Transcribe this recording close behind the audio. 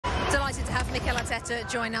Delighted to have Mikel Arteta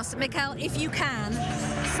join us. Mikel, if you can,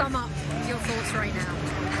 sum up your thoughts right now.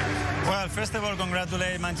 Well, first of all,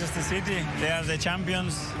 congratulate Manchester City. They are the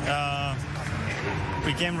champions.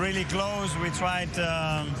 We came really close. We tried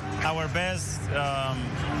our best.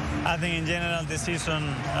 I think in general the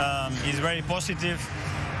season is very positive,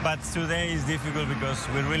 but today is difficult because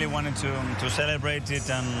we really wanted to celebrate it,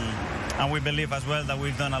 and we believe as well that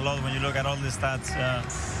we've done a lot when you look at all the stats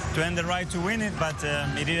to earn the right to win it, but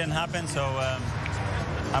it didn't happen. So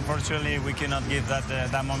unfortunately, we cannot give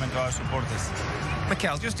that moment to our supporters.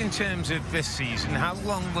 Mikel, just in terms of this season, how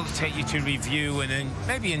long will it take you to review and then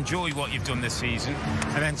maybe enjoy what you've done this season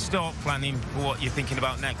and then start planning for what you're thinking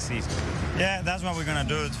about next season? Yeah, that's what we're going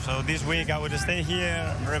to do. So this week I would stay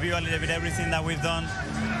here, review a little bit everything that we've done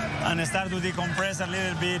and start to decompress a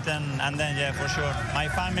little bit, and then, yeah, for sure. My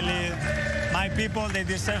family, my people, they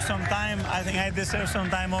deserve some time. I think I deserve some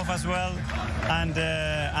time off as well, and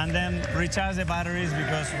then recharge the batteries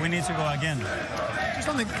because we need to go again. Just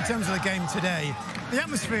in terms of the game today, the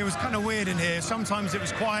atmosphere was kind of weird in here. Sometimes it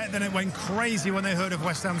was quiet, then it went crazy when they heard of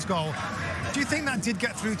West Ham's goal. Do you think that did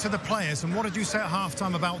get through to the players? And what did you say at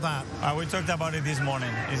half-time about that? We talked about it this morning.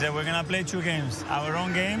 Is that we're going to play two games. Our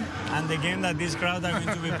own game and the game that this crowd are going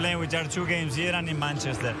to be playing, which are two games here and in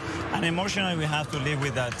Manchester. And emotionally, we have to live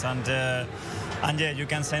with that. And yeah, you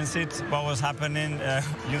can sense it, what was happening.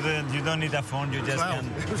 You don't need a phone, you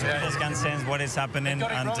just can sense what is happening.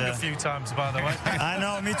 Got it wrong a few times, by the way. I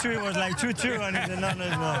know, me too. It was like 2-2, and it's no,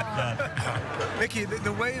 it's not. Yeah. Mickey,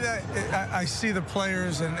 the way that I see the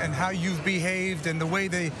players and how you've behaved and the way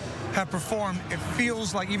they have performed, it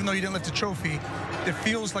feels like, even though you didn't lift a trophy, it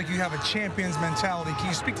feels like you have a champion's mentality. Can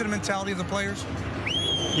you speak to the mentality of the players?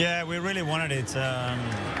 Yeah, we really wanted it.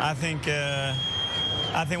 I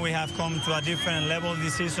think we have come to a different level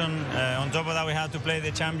this season. On top of that, we had to play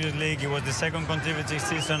the Champions League. It was the second consecutive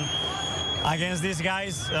season against these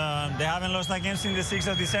guys. They haven't lost a game since the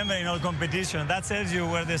 6th of December in all competition. That tells you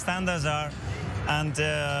where the standards are, and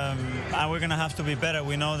we're going to have to be better.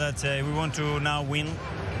 We know that if we want to now win,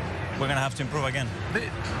 we're going to have to improve again.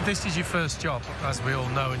 This is your first job, as we all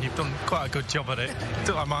know, and you've done quite a good job at it.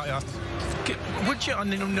 I might ask, would you? I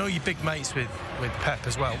know you're big mates with Pep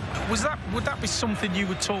as well. Would that be something you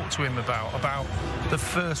would talk to him about the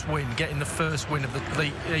first win, getting the first win of the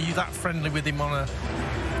league? Are you that friendly with him on a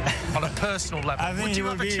personal level? I think would you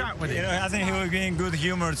have a chat with him? I think he will be in good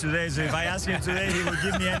humor today. So if I ask him today, he will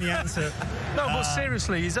give me any answer. No, but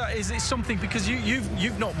seriously, is it something, because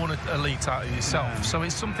you've not won a league title yourself, so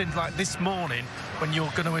it's something like this morning when you're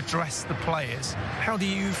going to address the players. How do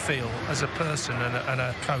you feel as a person and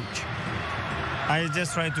a coach? I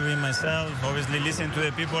just try to be myself, obviously listen to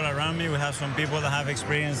the people around me. We have some people that have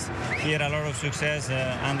experienced here a lot of success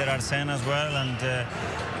under Arsene as well,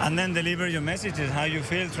 and then deliver your messages, how you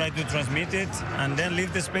feel, try to transmit it, and then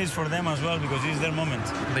leave the space for them as well, because it's their moment.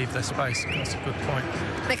 Leave their space, that's a good point.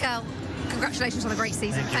 Mikel, congratulations on a great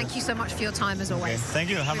season. Thank you so much for your time as always. Okay. Thank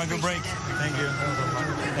you, have a good break. Thank you.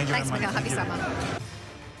 Thank you. Thanks, very Mikel, much. happy summer.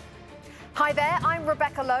 Hi there, I'm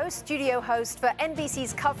Rebecca Lowe, studio host for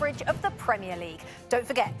NBC's coverage of the Premier League. Don't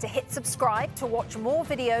forget to hit subscribe to watch more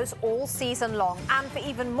videos all season long. And for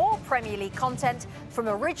even more Premier League content, from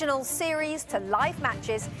original series to live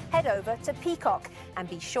matches, head over to Peacock. And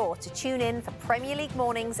be sure to tune in for Premier League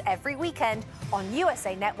mornings every weekend on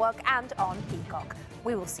USA Network and on Peacock.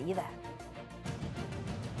 We will see you there.